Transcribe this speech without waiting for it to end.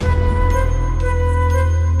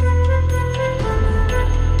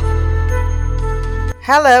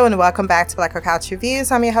Hello and welcome back to Black Girl Couch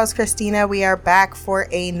Reviews. I'm your host Christina. We are back for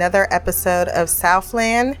another episode of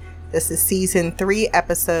Southland. This is season 3,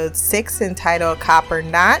 episode 6, entitled Copper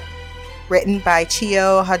Knot, written by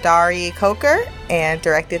Cheo Hodari Coker and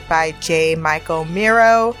directed by J. Michael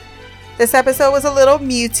Miro. This episode was a little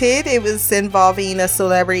muted. It was involving a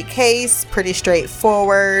celebrity case, pretty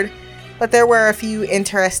straightforward, but there were a few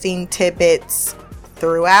interesting tidbits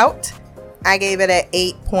throughout. I gave it an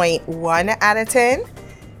 8.1 out of 10.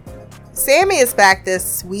 Sammy is back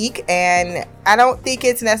this week, and I don't think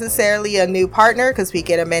it's necessarily a new partner because we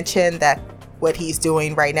get a mention that what he's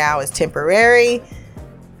doing right now is temporary.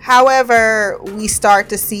 However, we start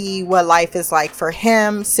to see what life is like for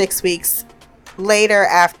him 6 weeks later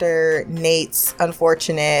after Nate's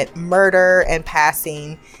unfortunate murder and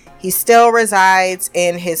passing. He still resides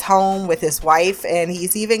in his home with his wife, and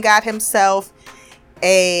he's even got himself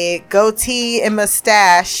a goatee and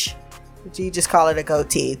mustache, you just call it a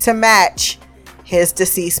goatee, to match his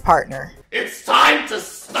deceased partner. It's time to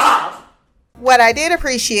stop! What I did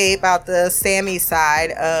appreciate about the Sammy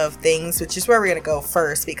side of things, which is where we're going to go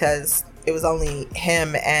first because it was only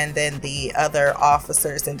him and then the other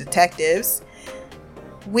officers and detectives,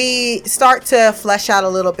 we start to flesh out a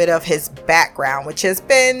little bit of his background, which has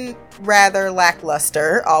been rather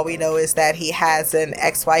lackluster. All we know is that he has an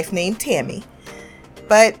ex-wife named Tammy.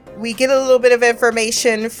 But we get a little bit of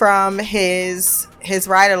information from his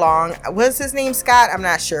ride-along. Was his name Scott? I'm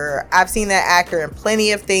not sure. I've seen that actor in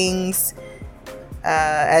plenty of things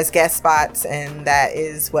as guest spots, and that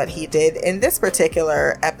is what he did in this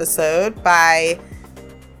particular episode by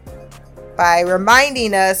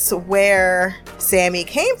reminding us where Sammy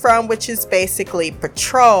came from, which is basically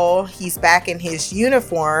patrol. He's back in his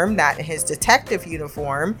uniform, not in his detective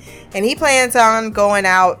uniform, and he plans on going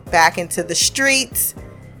out back into the streets.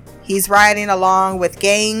 He's riding along with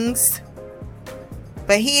gangs,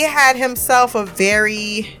 but he had himself a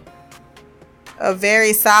very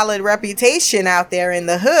solid reputation out there in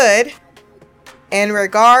the hood in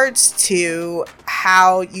regards to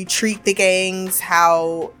how you treat the gangs,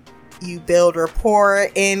 how you build rapport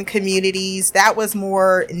in communities. That was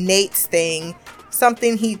more Nate's thing,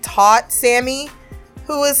 something he taught Sammy,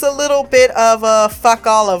 who is a little bit of a fuck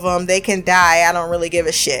all of them, they can die, I don't really give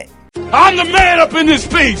a shit. I'm the man up in this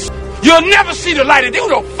piece! You'll never see the light of who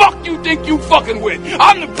the fuck you think you fucking with?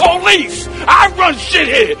 I'm the police! I run shit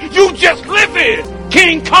here! You just live here!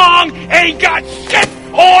 King Kong ain't got shit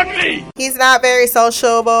on me! He's not very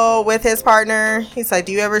sociable with his partner. He's like,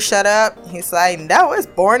 do you ever shut up? He's like, no, it's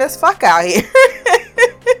boring as fuck out here.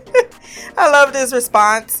 I loved his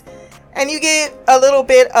response. And you get a little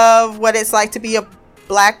bit of what it's like to be a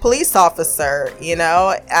black police officer. You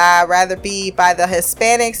know, I'd rather be by the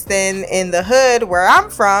Hispanics than in the hood where I'm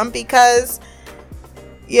from because,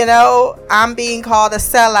 you know, I'm being called a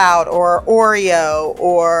sellout or Oreo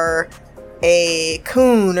or a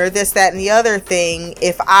coon or this, that, and the other thing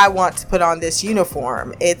if I want to put on this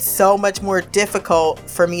uniform. It's so much more difficult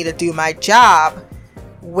for me to do my job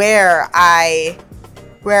where I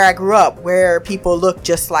grew up, where people look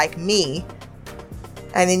just like me.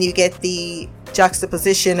 And then you get the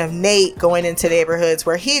juxtaposition of Nate going into neighborhoods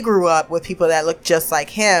where he grew up with people that look just like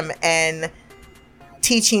him and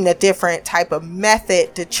teaching a different type of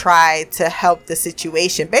method to try to help the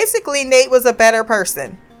situation. Basically, Nate was a better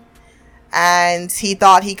person and he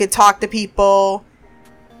thought he could talk to people.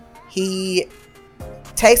 He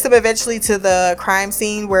takes him eventually to the crime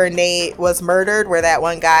scene where Nate was murdered, where that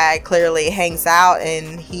one guy clearly hangs out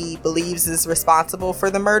and he believes is responsible for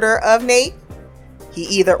the murder of Nate. He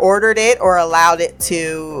either ordered it or allowed it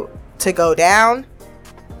to go down.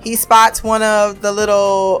 He spots one of the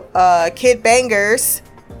little kid bangers,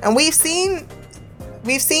 and we've seen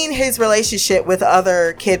his relationship with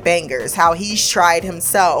other kid bangers, how he's tried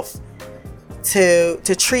himself to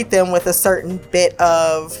treat them with a certain bit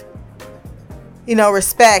of, you know,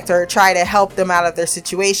 respect or try to help them out of their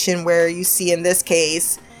situation, where you see in this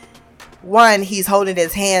case, one, he's holding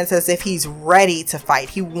his hands as if he's ready to fight.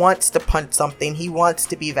 He wants to punch something. He wants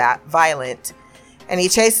to be violent. And he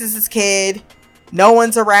chases his kid. No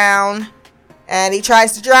one's around. And he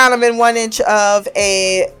tries to drown him in 1 inch of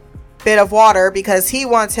a bit of water because he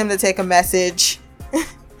wants him to take a message.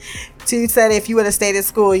 He said if you would have stayed at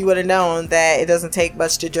school, you would have known that it doesn't take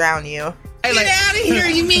much to drown you. Get out of here,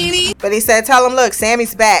 you meanie. But he said, tell him, look,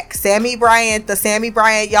 Sammy's back. Sammy Bryant, the Sammy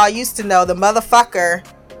Bryant y'all used to know, the motherfucker.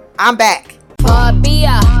 I'm back.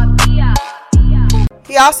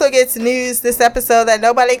 He also gets news this episode that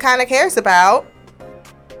nobody kind of cares about,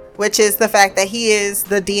 which is the fact that he is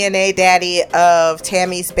the DNA daddy of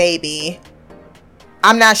Tammy's baby.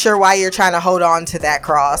 I'm not sure why you're trying to hold on to that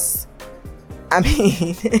cross. I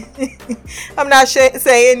mean, I'm not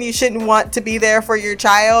saying you shouldn't want to be there for your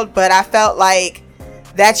child, but I felt like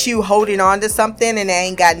that's you holding on to something and it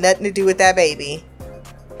ain't got nothing to do with that baby.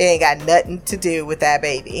 It ain't got nothing to do with that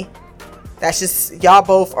baby. That's just, y'all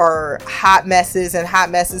both are hot messes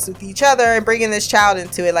with each other and bringing this child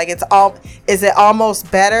into it. Like, is it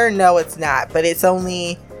almost better? No, it's not. But it's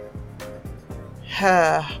only,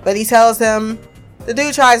 but he tells him, the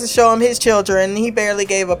dude tries to show him his children. And he barely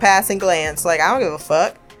gave a passing glance. Like, I don't give a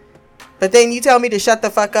fuck. But then you tell me to shut the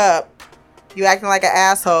fuck up. You acting like an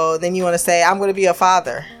asshole. Then you want to say, I'm going to be a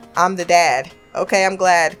father. I'm the dad. Okay, I'm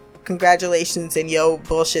glad. Congratulations in your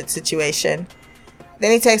bullshit situation.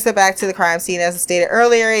 Then he takes it back to the crime scene. As I stated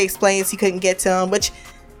earlier, he explains he couldn't get to him, which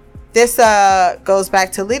this goes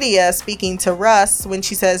back to Lydia speaking to Russ when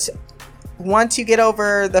she says, once you get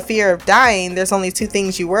over the fear of dying, there's only two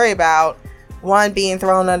things you worry about. One, being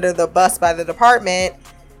thrown under the bus by the department,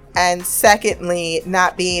 and secondly,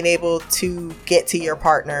 not being able to get to your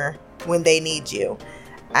partner when they need you.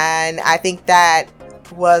 And I think that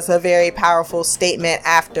was a very powerful statement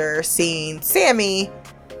after seeing Sammy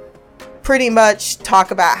pretty much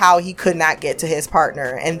talk about how he could not get to his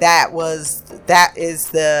partner, and that is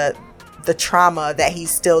the trauma that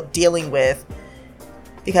he's still dealing with,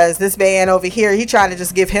 because this man over here, he trying to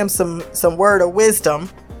just give him some word of wisdom,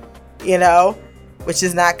 you know, which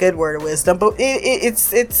is not good word of wisdom, but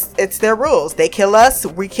it's their rules. They kill us,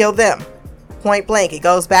 we kill them, point blank. It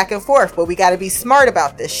goes back and forth, but we got to be smart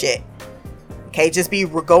about this shit. Can't just be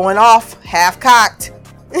going off half cocked.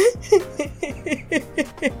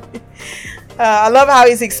 I love how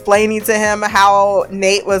he's explaining to him how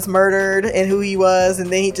Nate was murdered and who he was,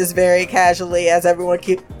 and then he just very casually, as everyone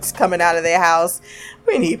keeps coming out of their house,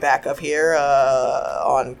 we need back up here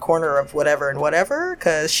on corner of whatever and whatever,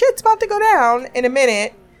 because shit's about to go down in a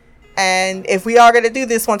minute. And if we are going to do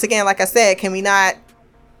this once again, like I said, can we not?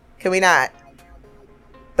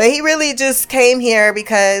 But he really just came here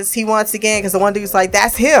because he wants again, because the one dude's like,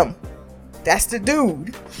 that's him. That's the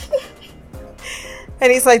dude.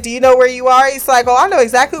 And he's like, do you know where you are? He's like, oh, I know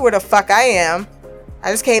exactly where the fuck I am. I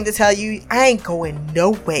just came to tell you I ain't going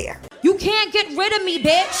nowhere. You can't get rid of me,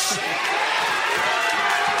 bitch.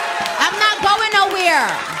 I'm not going nowhere.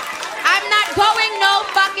 I'm not going no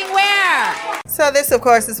fucking where. So this, of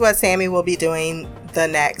course, is what Sammy will be doing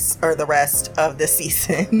the rest of the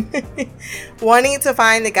season. Wanting to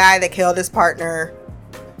find the guy that killed his partner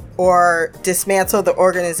or dismantle the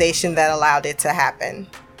organization that allowed it to happen.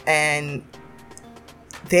 And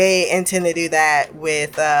they intend to do that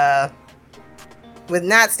with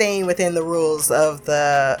not staying within the rules of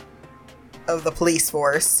the police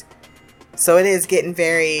force. So it is getting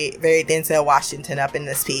very, very Denzel Washington up in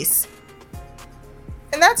this piece.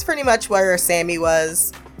 And that's pretty much where Sammy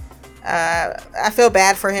was. I feel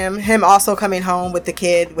bad for him. Him also coming home with the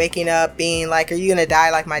kid, waking up, being like, are you gonna die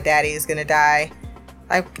like my daddy is gonna die?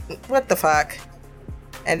 Like, what the fuck?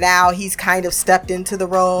 And now he's kind of stepped into the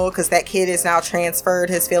role because that kid has now transferred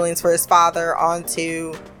his feelings for his father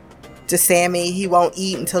onto Sammy. He won't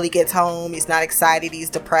eat until he gets home. He's not excited. He's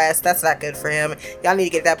depressed. That's not good for him. Y'all need to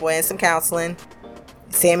get that boy in some counseling.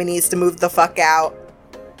 Sammy needs to move the fuck out.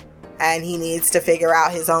 And he needs to figure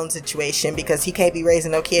out his own situation because he can't be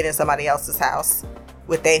raising no kid in somebody else's house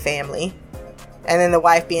with their family. And then the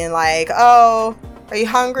wife being like, oh, are you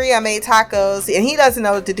hungry? I made tacos. And he doesn't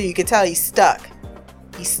know what to do. You can tell he's stuck.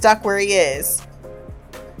 He's stuck where he is.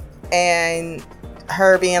 And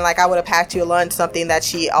her being like, I would have packed you a lunch, something that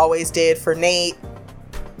she always did for Nate.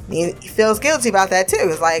 He feels guilty about that too.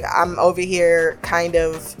 It's like, I'm over here kind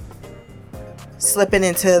of slipping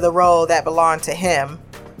into the role that belonged to him.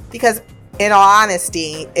 Because in all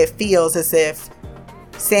honesty, it feels as if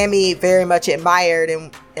Sammy very much admired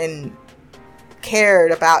and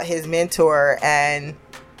cared about his mentor, and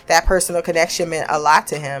that personal connection meant a lot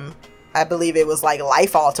to him. I believe it was like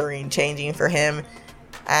life-altering, changing for him.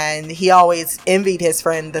 And he always envied his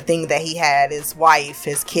friend the thing that he had, his wife,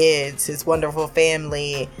 his kids, his wonderful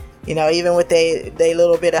family. You know, even with they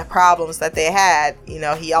little bit of problems that they had, you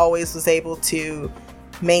know, he always was able to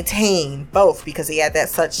maintain both because he had that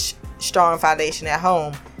such strong foundation at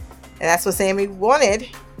home. And that's what Sammy wanted.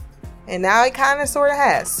 And now he kind of sort of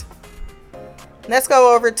has. Let's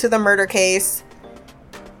go over to the murder case.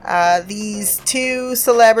 These two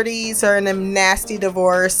celebrities are in a nasty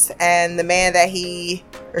divorce, and the man that he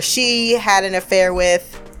or she had an affair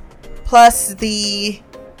with, plus the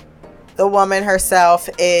woman herself,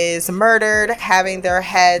 is murdered, having their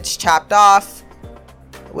heads chopped off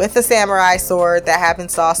with a samurai sword that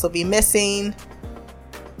happens to also be missing.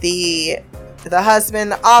 The the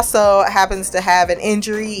husband also happens to have an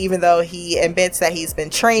injury, even though he admits that he's been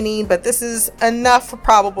training, but this is enough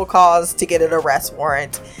probable cause to get an arrest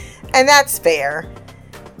warrant. And that's fair.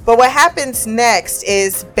 But what happens next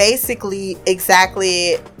is basically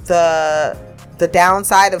exactly the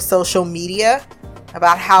downside of social media,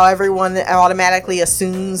 about how everyone automatically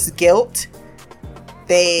assumes guilt.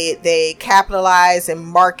 They capitalize and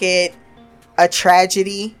market a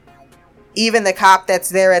tragedy. Even the cop that's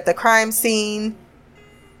there at the crime scene,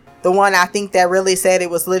 the one I think that really said it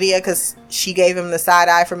was Lydia, because she gave him the side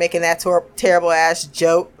eye for making that terrible ass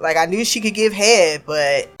joke. Like, I knew she could give head,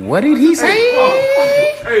 but what did he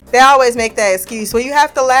say? They always make that excuse. Well, you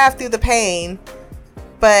have to laugh through the pain,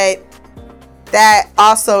 but that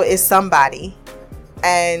also is somebody.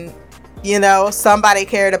 And, you know, somebody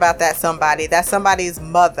cared about that somebody. That's somebody's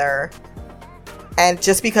mother. And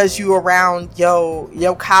just because you around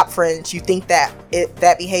your cop friends, you think that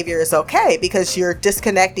that behavior is okay, because you're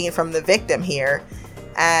disconnecting from the victim here.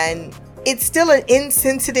 And it's still an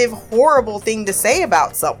insensitive, horrible thing to say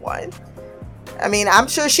about someone. I mean, I'm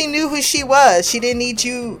sure she knew who she was. She didn't need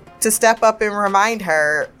you to step up and remind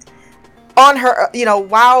her on her, you know,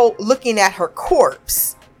 while looking at her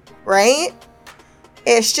corpse, right?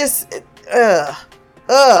 It's just,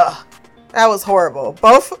 that was horrible.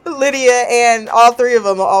 Both Lydia and all three of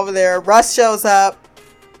them are over there. Russ shows up.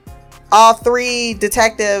 All three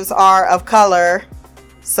detectives are of color.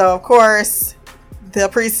 So, of course, the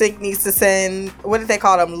precinct needs to send, what did they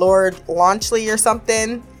call him? Lord Launchley or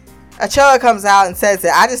something? Ochoa comes out and says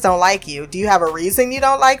that I just don't like you. Do you have a reason you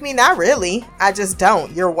don't like me? Not really. I just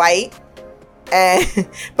don't. You're white. And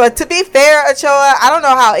but to be fair, Ochoa, I don't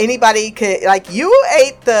know how anybody could, like, you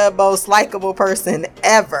ain't the most likable person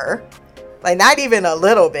ever. Like, not even a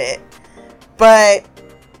little bit. But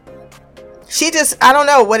she just, I don't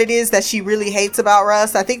know what it is that she really hates about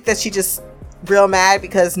Russ. I think that she just real mad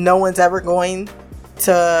because no one's ever going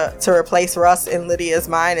to replace Russ in Lydia's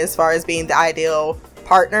mind as far as being the ideal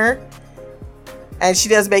partner. And she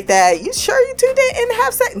does make that, you sure you two didn't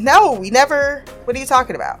have sex? No, we never. What are you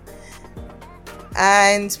talking about?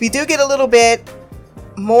 And we do get a little bit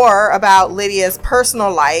more about Lydia's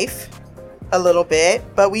personal life, a little bit,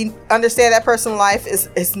 but we understand that personal life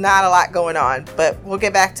is not a lot going on. But we'll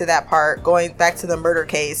get back to that part, going back to the murder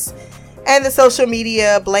case and the social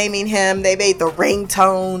media blaming him. They made the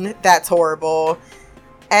ringtone. That's horrible.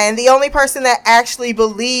 And the only person that actually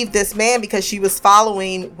believed this man, because she was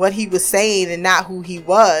following what he was saying and not who he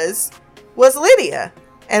was Lydia.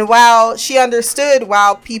 And while she understood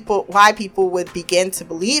why people would begin to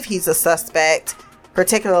believe he's a suspect,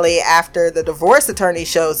 particularly after the divorce attorney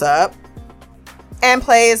shows up and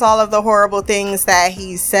plays all of the horrible things that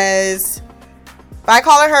he says, by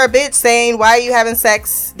calling her a bitch, saying, why are you having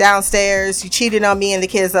sex downstairs? You cheated on me and the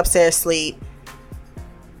kids upstairs sleep.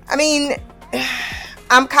 I mean,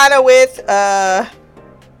 I'm kind of with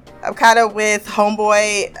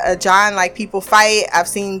homeboy John. Like, people fight. I've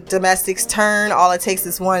seen domestics turn. All it takes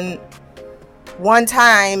is one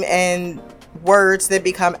time and words that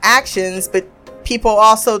become actions. But people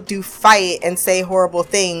also do fight and say horrible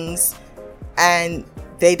things, and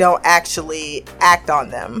they don't actually act on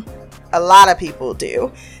them. A lot of people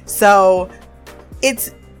do. So it's,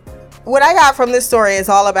 what I got from this story is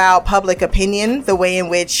all about public opinion, the way in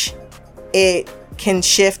which it can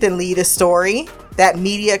shift and lead a story. That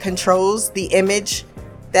media controls the image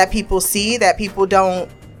that people see, that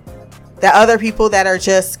other people that are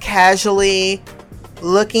just casually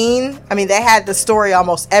looking. I mean, they had the story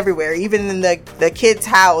almost everywhere, even in the kid's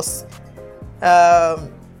house,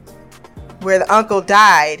 where the uncle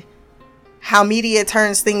died, how media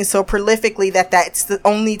turns things so prolifically that that's the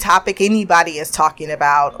only topic anybody is talking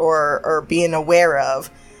about or being aware of.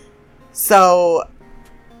 So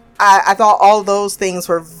I thought all those things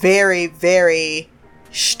were very, very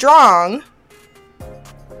strong.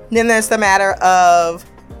 Then there's the matter of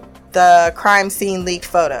the crime scene leaked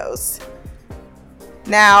photos.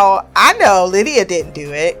 Now, I know Lydia didn't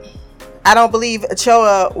do it. I don't believe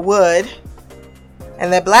Ochoa would.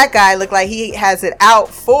 And the black guy looked like he has it out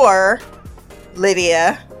for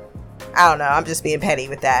Lydia. I don't know. I'm just being petty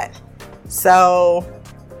with that. So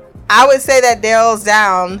I would say that Daryl's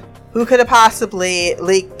down. Who could have possibly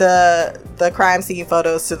leaked the crime scene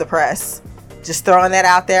photos to the press? Just throwing that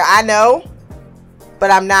out there. I know, but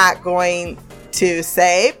I'm not going to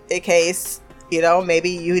say, in case, maybe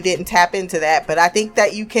you didn't tap into that. But I think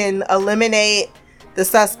that you can eliminate the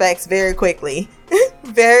suspects very quickly.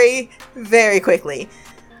 Very, very quickly.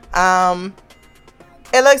 It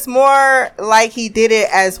looks more like he did it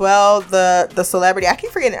as well. The celebrity, I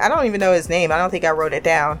keep forgetting, I don't even know his name. I don't think I wrote it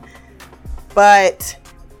down. But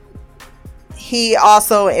he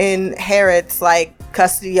also inherits like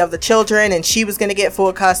custody of the children, and she was going to get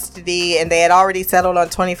full custody, and they had already settled on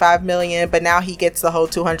 25 million, but now he gets the whole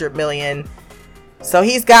 200 million. So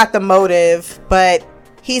he's got the motive, but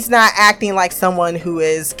he's not acting like someone who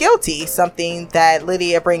is guilty. Something that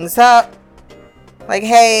Lydia brings up, like,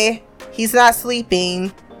 hey, he's not sleeping,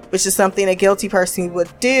 which is something a guilty person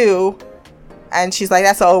would do. And she's like,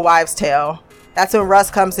 that's an old wives' tale. That's when Russ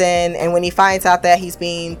comes in, and when he finds out that he's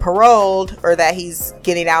being paroled or that he's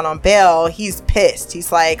getting out on bail, he's pissed. He's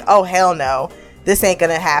like, oh, hell no. This ain't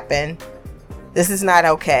gonna happen. This is not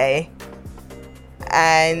okay.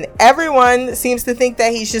 And everyone seems to think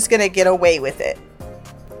that he's just gonna get away with it,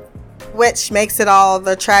 which makes it all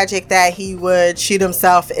the tragic that he would shoot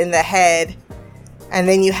himself in the head. And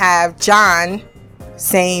then you have John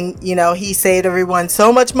saying, you know, he saved everyone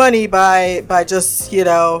so much money by just, you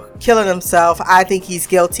know, killing himself. I think he's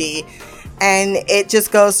guilty. And it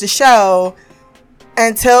just goes to show,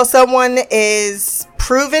 until someone is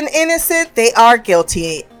proven innocent, they are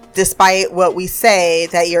guilty, despite what we say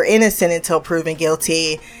that you're innocent until proven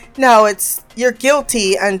guilty. No, it's you're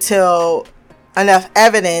guilty until enough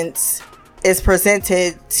evidence is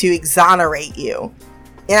presented to exonerate you.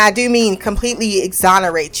 And I do mean completely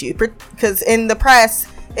exonerate you, because in the press,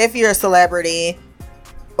 if you're a celebrity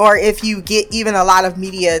or if you get even a lot of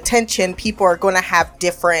media attention, people are going to have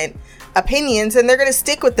different opinions, and they're going to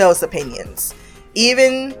stick with those opinions,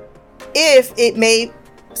 even if it may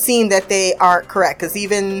seem that they aren't correct. Because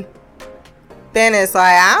even Ben is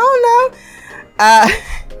like, I don't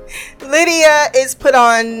know. Lydia is put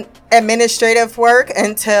on administrative work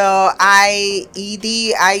until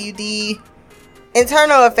IUD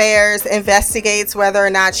Internal Affairs investigates whether or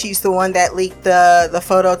not she's the one that leaked the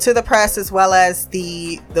photo to the press, as well as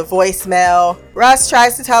the voicemail. Russ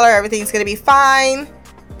tries to tell her everything's going to be fine,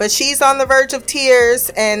 but she's on the verge of tears,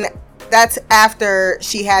 and that's after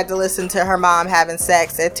she had to listen to her mom having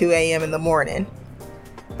sex at 2 a.m. in the morning.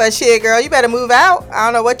 But shit, girl, you better move out. I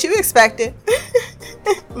don't know what you expected.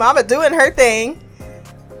 Mama doing her thing.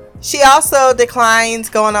 She also declines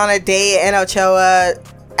going on a date, and Ochoa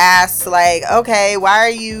asks, like, okay, why are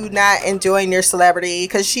you not enjoying your celebrity?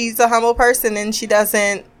 Because she's a humble person and she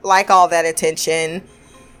doesn't like all that attention.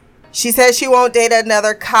 She says she won't date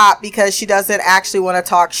another cop because she doesn't actually want to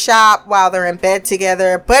talk shop while they're in bed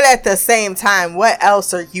together. But at the same time, what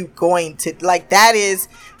else are you going to like? That is,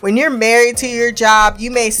 when you're married to your job, you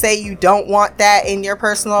may say you don't want that in your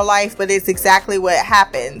personal life, but it's exactly what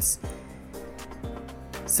happens.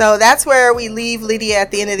 So that's where we leave Lydia at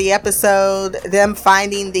the end of the episode, them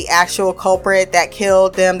finding the actual culprit that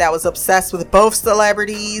killed them, that was obsessed with both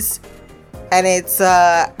celebrities. And it's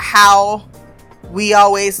how we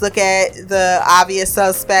always look at the obvious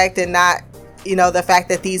suspect and not, you know, the fact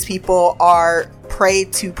that these people are prey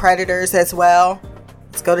to predators as well.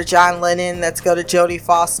 Let's go to John Lennon. Let's go to Jodie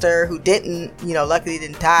Foster, who didn't, you know, luckily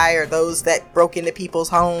didn't die, or those that broke into people's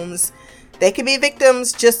homes. They can be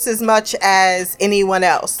victims just as much as anyone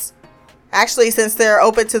else. Actually, since they're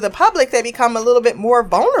open to the public, they become a little bit more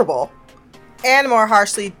vulnerable and more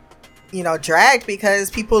harshly, you know, dragged, because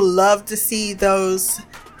people love to see those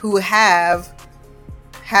who have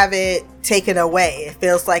it taken away. It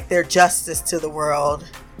feels like they're justice to the world.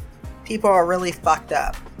 People are really fucked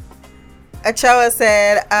up. Ochoa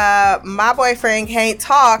said, my boyfriend can't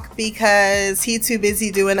talk because he's too busy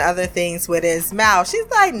doing other things with his mouth. She's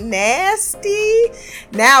like, nasty.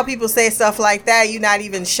 Now people say stuff like that, you're not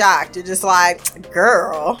even shocked. You're just like,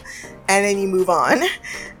 girl. And then you move on.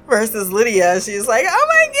 Versus Lydia, she's like, oh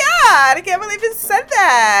my God, I can't believe you said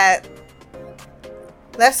that.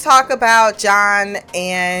 Let's talk about John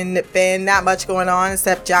and Ben. Not much going on,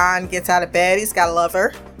 except John gets out of bed. He's got a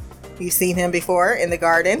lover. You've seen him before in the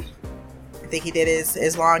garden. I think he did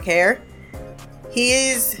his long hair. He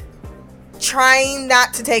is trying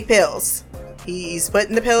not to take pills. He's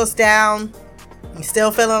putting the pills down. He's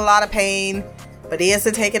still feeling a lot of pain, but he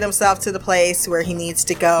isn't taking himself to the place where he needs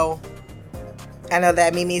to go. I know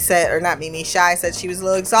that Shy said she was a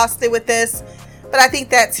little exhausted with this, but I think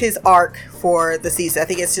that's his arc for the season. I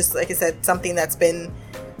think it's just, like I said, something that's been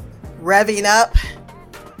revving up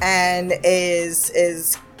and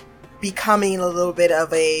is becoming a little bit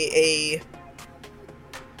of a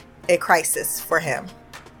crisis for him.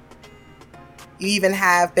 You even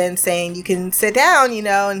have Ben saying, you can sit down, you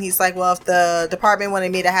know, and he's like, well, if the department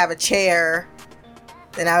wanted me to have a chair,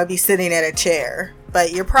 then I would be sitting at a chair.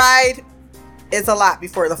 But your pride is a lot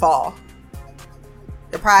before the fall.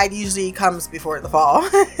 The pride usually comes before the fall.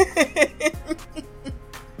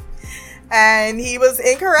 And he was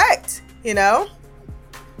incorrect, you know.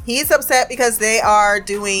 He's upset because they are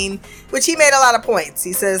doing, which he made a lot of points.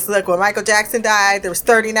 He says, look, when Michael Jackson died, there was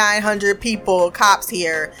 3,900 people, cops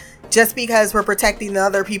here, just because we're protecting the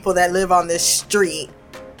other people that live on this street,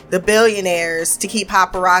 the billionaires, to keep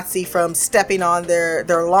paparazzi from stepping on their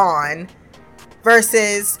lawn,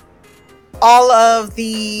 versus all of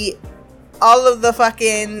the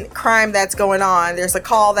fucking crime that's going on. There's a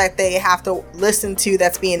call that they have to listen to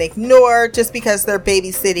that's being ignored just because they're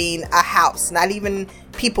babysitting a house. Not even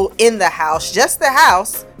people in the house, just the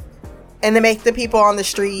house. And to make the people on the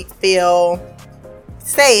street feel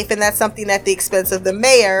safe. And that's something at the expense of the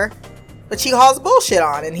mayor, which he calls bullshit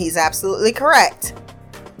on. And he's absolutely correct.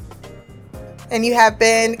 And you have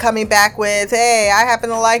been coming back with, hey, I happen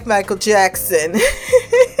to like Michael Jackson.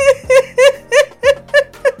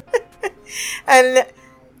 And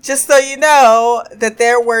just so you know that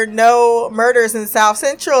there were no murders in South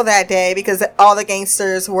Central that day because all the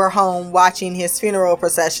gangsters were home watching his funeral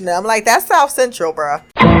procession. And I'm like, that's South Central, bruh.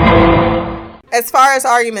 As far as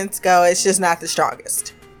arguments go, it's just not the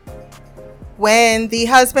strongest. When the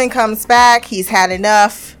husband comes back, he's had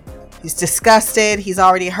enough. He's disgusted. He's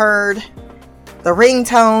already heard the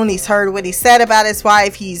ringtone. He's heard what he said about his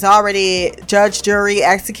wife. He's already judge, jury,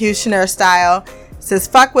 executioner style. Says,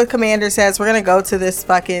 fuck what Commander says. We're going to go to this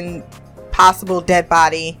fucking possible dead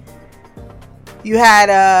body. You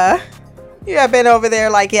had been over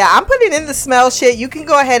there like, yeah, I'm putting in the smell shit. You can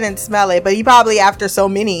go ahead and smell it. But you probably, after so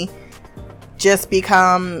many, just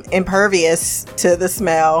become impervious to the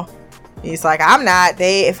smell. He's like, I'm not.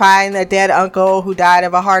 They find a dead uncle who died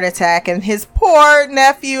of a heart attack. And his poor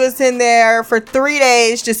nephew is in there for 3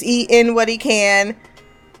 days just eating what he can.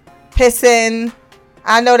 Pissing.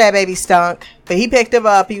 I know that baby stunk, but he picked him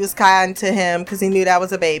up. He was kind to him because he knew that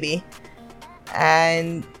was a baby.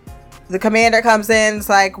 And the commander comes in. It's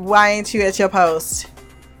like, why ain't you at your post?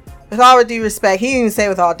 With all due respect. He didn't even say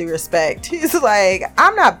with all due respect. He's like,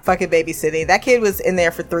 I'm not fucking babysitting. That kid was in there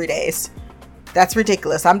for 3 days. That's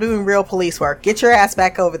ridiculous. I'm doing real police work. Get your ass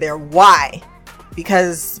back over there. Why?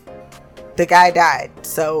 Because the guy died.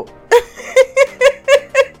 So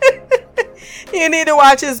you need to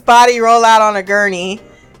watch his body roll out on a gurney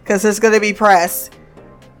because it's going to be press.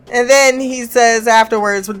 And then he says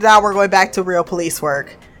afterwards, now we're going back to real police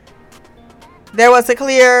work. There was a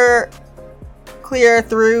clear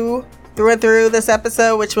through and through this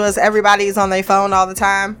episode, which was everybody's on their phone all the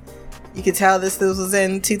time. You could tell this was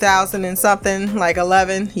in 2000 and something, like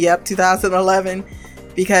 11. Yep, 2011.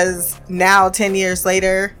 Because now, 10 years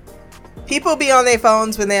later, people be on their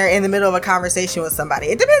phones when they're in the middle of a conversation with somebody.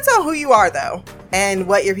 It depends on who you are, though, and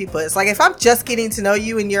what your people is. Like, if I'm just getting to know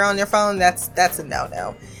you and you're on your phone, that's a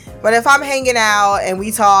no-no. But if I'm hanging out and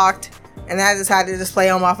we talked and I decided to just play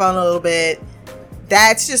on my phone a little bit,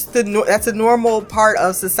 that's just that's a normal part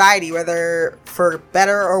of society, whether for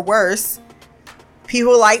better or worse.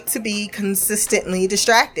 People like to be consistently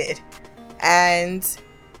distracted. And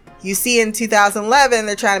you see in 2011,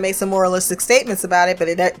 they're trying to make some moralistic statements about it, but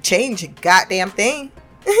it didn't change a goddamn thing.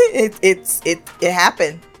 It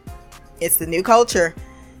happened. It's the new culture.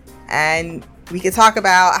 And we could talk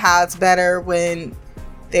about how it's better when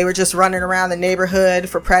they were just running around the neighborhood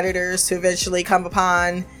for predators to eventually come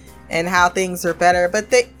upon, and how things are better. But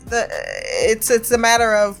it's a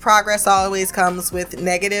matter of progress always comes with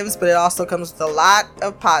negatives, but it also comes with a lot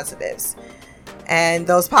of positives. And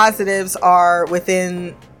those positives are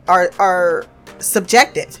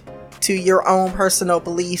subjective to your own personal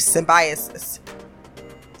beliefs and biases.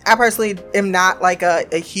 I personally am not like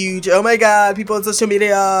a huge, oh my god, people on social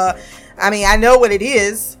media. I mean, I know what it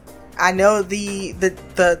is. I know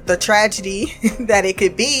the tragedy that it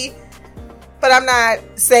could be. But I'm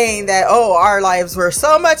not saying that, oh, our lives were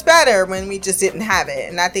so much better when we just didn't have it.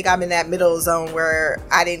 And I think I'm in that middle zone where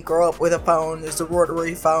I didn't grow up with a phone. There's a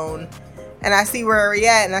rotary phone. And I see where we're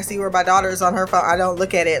at, and I see where my daughter's on her phone. I don't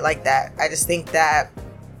look at it like that. I just think that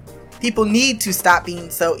people need to stop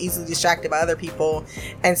being so easily distracted by other people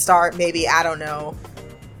and start maybe, I don't know,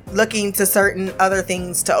 looking to certain other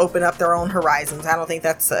things to open up their own horizons. I don't think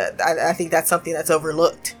I think that's something that's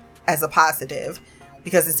overlooked as a positive,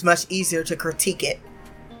 because it's much easier to critique it.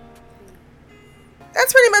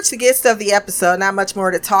 That's pretty much the gist of the episode. Not much more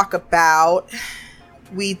to talk about.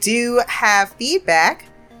 We do have feedback,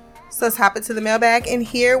 so let's hop into the mailbag and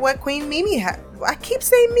hear what Queen Mimi had. I keep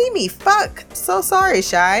saying Mimi. Fuck. I'm so sorry,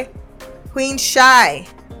 Shy. Queen Shy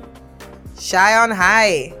on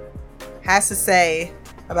High has to say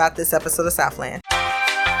about this episode of Southland.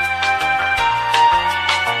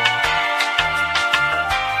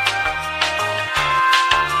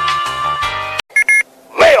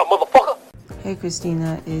 Hey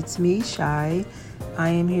Christina, it's me, Shy. I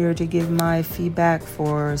am here to give my feedback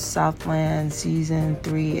for Southland Season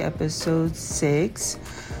 3, Episode 6.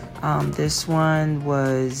 This one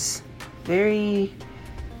was very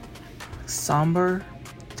somber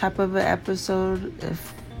type of an episode,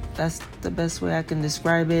 if that's the best way I can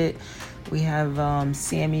describe it. We have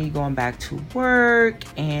Sammy going back to work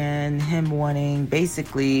and him wanting,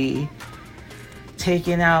 basically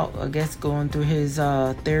taking out, I guess, going through his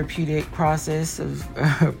therapeutic process of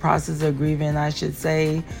grieving, I should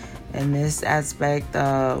say. In this aspect,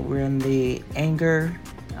 we're in the anger.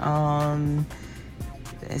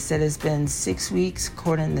 It said it's been 6 weeks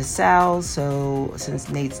according to Sal, so since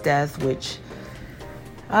Nate's death, which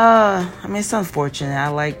it's unfortunate. I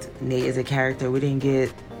liked Nate as a character. We didn't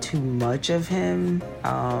get too much of him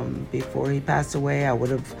before he passed away. I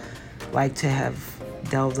would have liked to have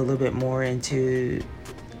delved a little bit more into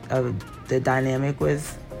the dynamic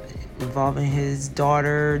involving his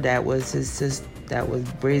daughter, that was his sister, that was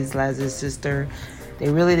Brady Lazarus' sister. They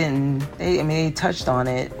really didn't. They touched on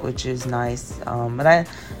it, which is nice. But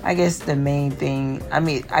I guess the main thing.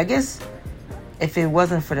 I guess if it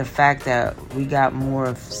wasn't for the fact that we got more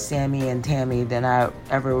of Sammy and Tammy than I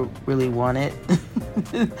ever really wanted,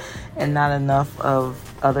 and not enough of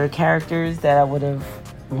other characters that I would have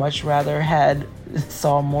much rather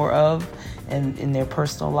saw more of in their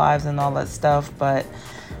personal lives and all that stuff. But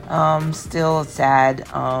still sad.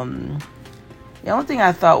 The only thing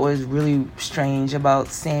I thought was really strange about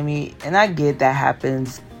Sammy, and I get that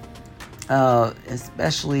happens,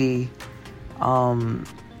 especially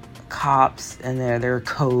cops and their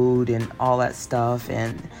code and all that stuff,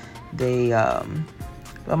 and they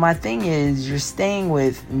but my thing is, you're staying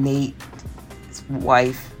with Nate's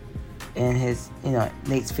wife and his,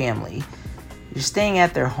 Nate's family. You're staying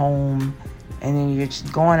at their home, and then you're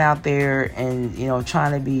going out there and,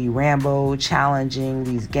 trying to be Rambo, challenging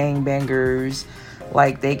these gangbangers.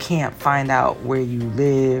 Like, they can't find out where you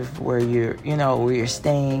live, where you're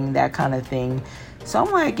staying, that kind of thing. So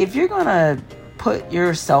I'm like, if you're going to put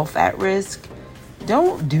yourself at risk,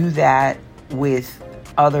 don't do that with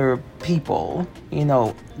other people. You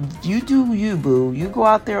do you, boo. You go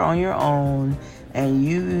out there on your own and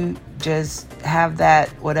you just have that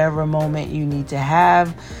whatever moment you need to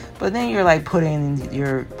have. But then you're like putting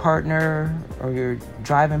your partner or your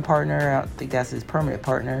driving partner, I don't think that's his permanent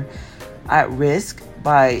partner, at risk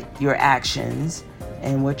by your actions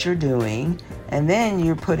and what you're doing. And then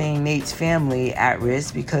you're putting Nate's family at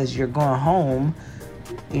risk because you're going home,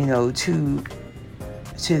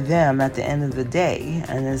 to them at the end of the day.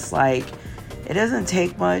 And it's like, it doesn't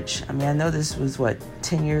take much. I know this was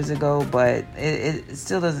 10 years ago, but it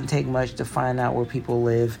still doesn't take much to find out where people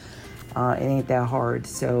live. It ain't that hard.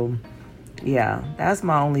 So yeah, that's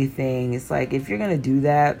my only thing. It's like, if you're gonna do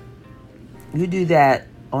that, you do that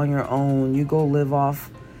on your own. You go live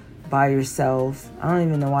off by yourself. I don't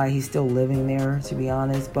even know why he's still living there, to be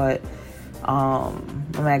honest, but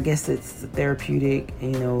I guess it's therapeutic,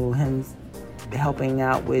 him helping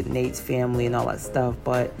out with Nate's family and all that stuff.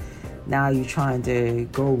 But now you're trying to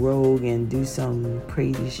go rogue and do some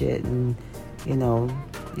crazy shit, and you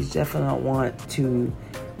definitely don't want to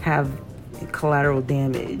have collateral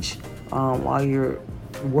damage while you're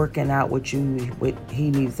working out what he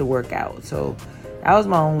needs to work out. So that was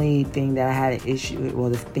my only thing that I had an issue with. Well,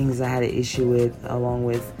 the things I had an issue with, along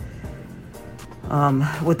with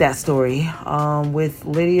that story, with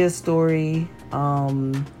Lydia's story.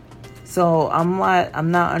 So I'm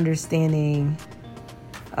not understanding,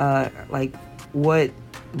 what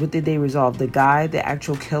did they resolve? The guy, the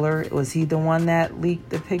actual killer, was he the one that leaked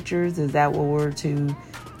the pictures? Is that what we're to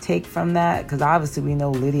take from that? Because obviously we know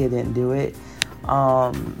Lydia didn't do it.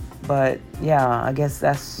 But yeah, I guess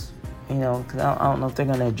that's, because I don't know if they're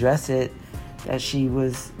going to address it, that she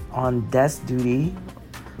was on desk duty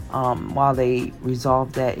while they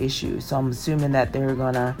resolved that issue. So I'm assuming that they're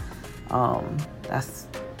going to,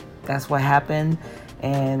 that's what happened.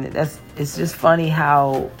 And it's just funny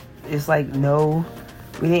how it's like, no,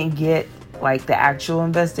 we didn't get like the actual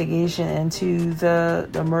investigation into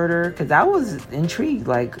the murder, because I was intrigued,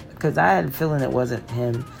 because I had a feeling it wasn't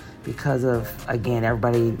him, because of, again,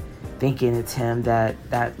 everybody thinking it's him, that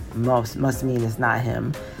must mean it's not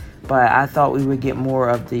him. But I thought we would get more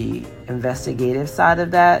of the investigative side of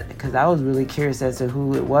that, because I was really curious as to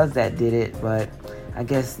who it was that did it. But I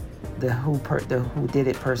guess the who did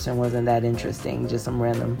it person wasn't that interesting. Just some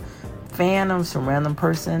random fan, some random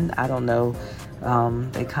person. I don't know.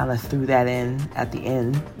 They kind of threw that in at the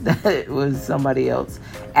end that it was somebody else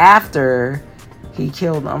after he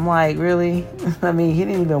killed him. I'm like, really? He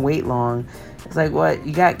didn't even wait long. It's like, what?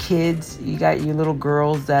 You got kids, you got your little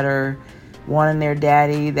girls that are wanting their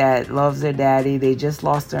daddy, that loves their daddy. They just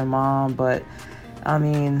lost their mom. But I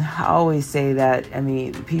mean, I always say that, I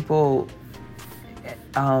mean, people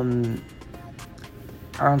are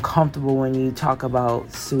uncomfortable when you talk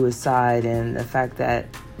about suicide, and the fact that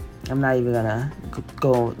I'm not even gonna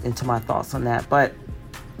go into my thoughts on that. But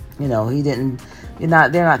you know, they're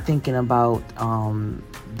not thinking about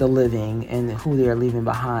the living and who they're leaving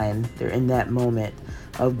behind. They're in that moment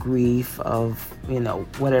of grief, of, you know,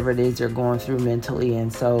 whatever it is they're going through mentally.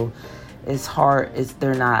 And so it's hard.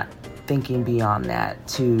 They're not thinking beyond that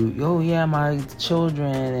to, oh yeah, my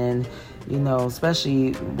children. And, you know,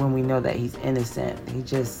 especially when we know that he's innocent. He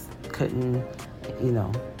just couldn't, you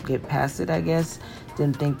know, get past it, I guess.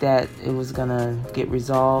 Didn't think that it was gonna get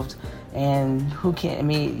resolved. And you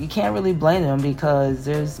can't really blame them, because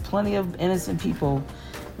there's plenty of innocent people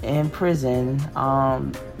in prison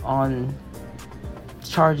on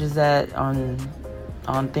charges on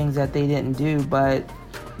things that they didn't do. But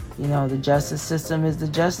you know, the justice system is the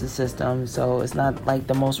justice system, so it's not like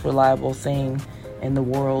the most reliable thing in the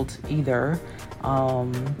world either.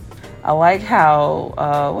 I like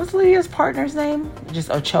how what's Lydia's partner's name? Just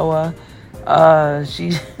Ochoa.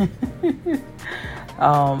 She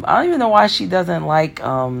I don't even know why she doesn't like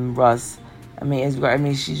Russ. I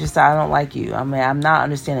mean, she just said, I don't like you. I mean, I'm not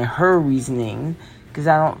understanding her reasoning, because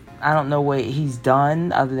I don't know what he's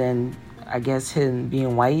done other than, I guess, him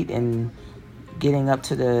being white and getting up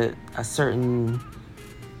to a certain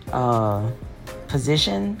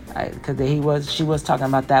position. Because she was talking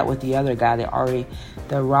about that with the other guy,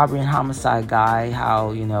 the robbery and homicide guy,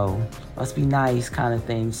 how, you know, must be nice kind of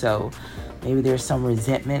thing. So maybe there's some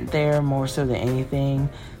resentment there more so than anything.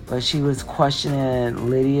 But she was questioning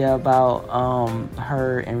Lydia about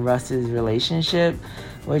her and Russ's relationship,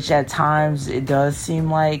 which at times it does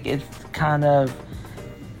seem like it kind of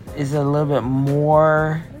is a little bit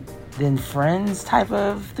more than friends type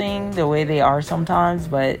of thing, the way they are sometimes.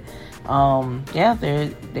 But yeah,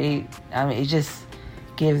 I mean, it just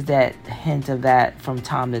gives that hint of that from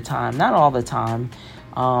time to time. Not all the time,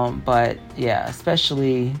 but yeah,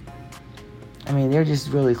 especially, I mean, they're just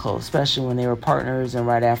really close, especially when they were partners and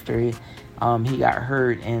right after he got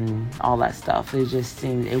hurt and all that stuff. It just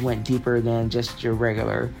seemed it went deeper than just your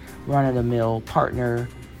regular run-of-the-mill partner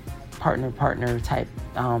type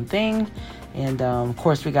thing. And of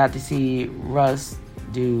course, we got to see Russ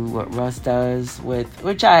do what Russ does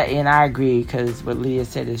which I agree, because what Leah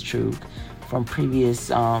said is true from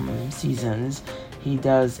previous seasons. He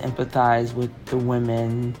does empathize with the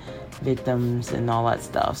women victims and all that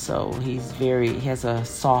stuff. So he has a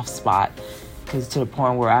soft spot, because to the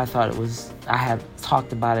point where I thought I have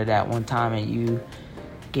talked about it at one time, and you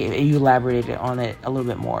elaborated on it a little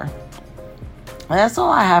bit more. And that's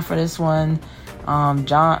all I have for this one.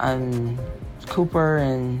 John and Cooper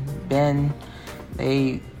and Ben,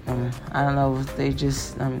 I don't know, they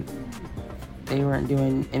just they weren't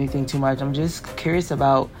doing anything too much. I'm just curious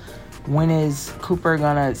about, when is Cooper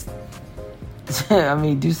gonna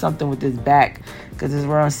do something with his back, because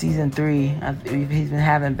we're on season 3. He's been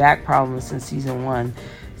having back problems since season 1.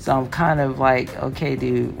 So I'm kind of like, okay,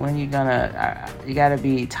 dude, when you gotta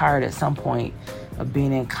be tired at some point of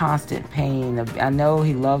being in constant pain. I know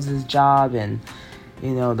he loves his job, and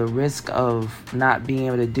you know, the risk of not being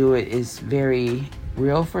able to do it is very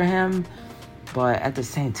real for him. But at the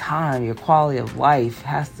same time, your quality of life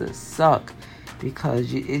has to suck,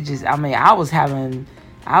 because I was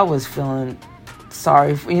feeling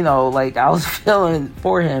sorry for, I was feeling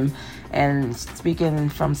for him. And speaking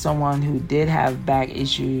from someone who did have back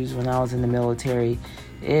issues when I was in the military,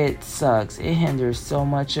 it sucks. It hinders so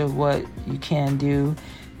much of what you can do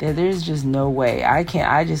that there's just no way. I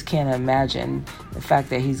just can't imagine the fact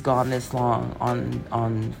that he's gone this long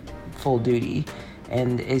on full duty,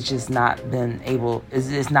 and it's just not been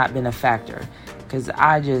a factor. Because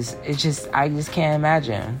I just can't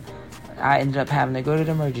imagine. I ended up having to go to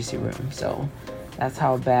the emergency room, so that's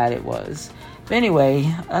how bad it was. But anyway,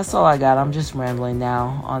 that's all I got. I'm just rambling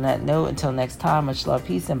now. On that note, until next time, much love,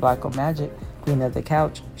 peace, and Black Girl Magic. Queen of the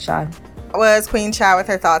Couch, Shy. Was Queen Shy with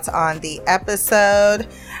her thoughts on the episode.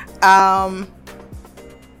 About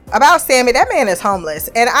Sammy, that man is homeless.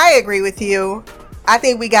 And I agree with you. I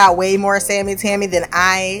think we got way more Sammy Tammy than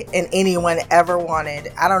I and anyone ever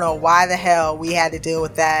wanted. I don't know why the hell we had to deal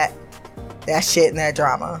with that shit and that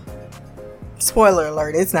drama. Spoiler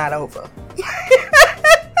alert, it's not over.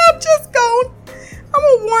 I'm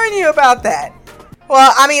gonna warn you about that.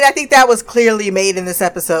 Well, I mean, I think that was clearly made in this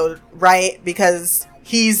episode, right? Because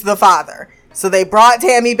he's the father. So they brought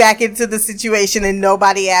Tammy back into the situation and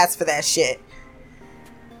nobody asked for that shit.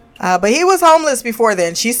 But he was homeless before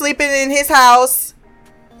then. She's sleeping in his house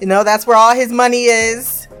You know, that's where all his money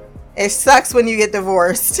is. It sucks when you get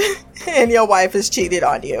divorced and your wife has cheated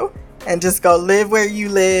on you. And just go live where you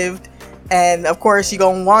lived. And of course, you're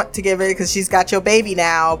going to want to give it because she's got your baby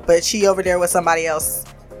now. But she over there with somebody else.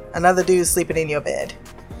 Another dude sleeping in your bed.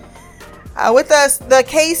 With us, the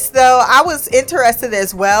case, though, I was interested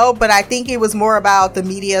as well. But I think it was more about the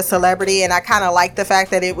media celebrity. And I kind of like the fact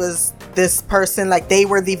that it was this person, like they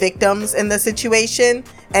were the victims in the situation.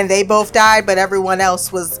 And they both died. But everyone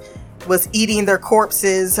else was eating their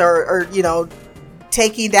corpses or you know,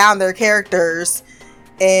 taking down their characters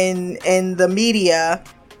in the media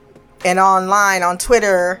and online on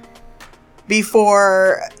Twitter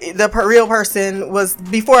before the real person was,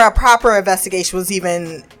 before a proper investigation was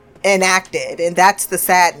even enacted. And that's the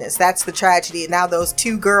sadness, that's the tragedy. And now those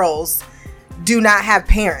two girls do not have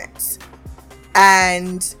parents,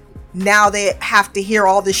 and now they have to hear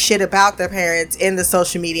all this shit about their parents in the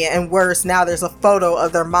social media. And worse, now there's a photo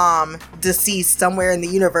of their mom deceased somewhere in the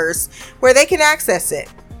universe where they can access it.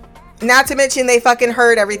 Not to mention they fucking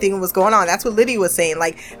heard everything that was going on. That's what Liddy was saying.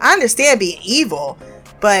 Like, I understand being evil,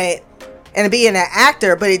 but, and being an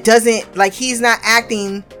actor, but it doesn't, like, he's not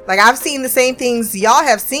acting, like, I've seen the same things y'all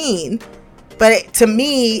have seen, but to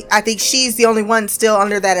me, I think she's the only one still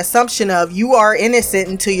under that assumption of you are innocent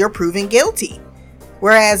until you're proven guilty.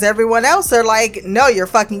 Whereas everyone else are like, no, you're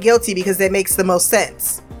fucking guilty because that makes the most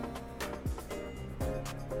sense.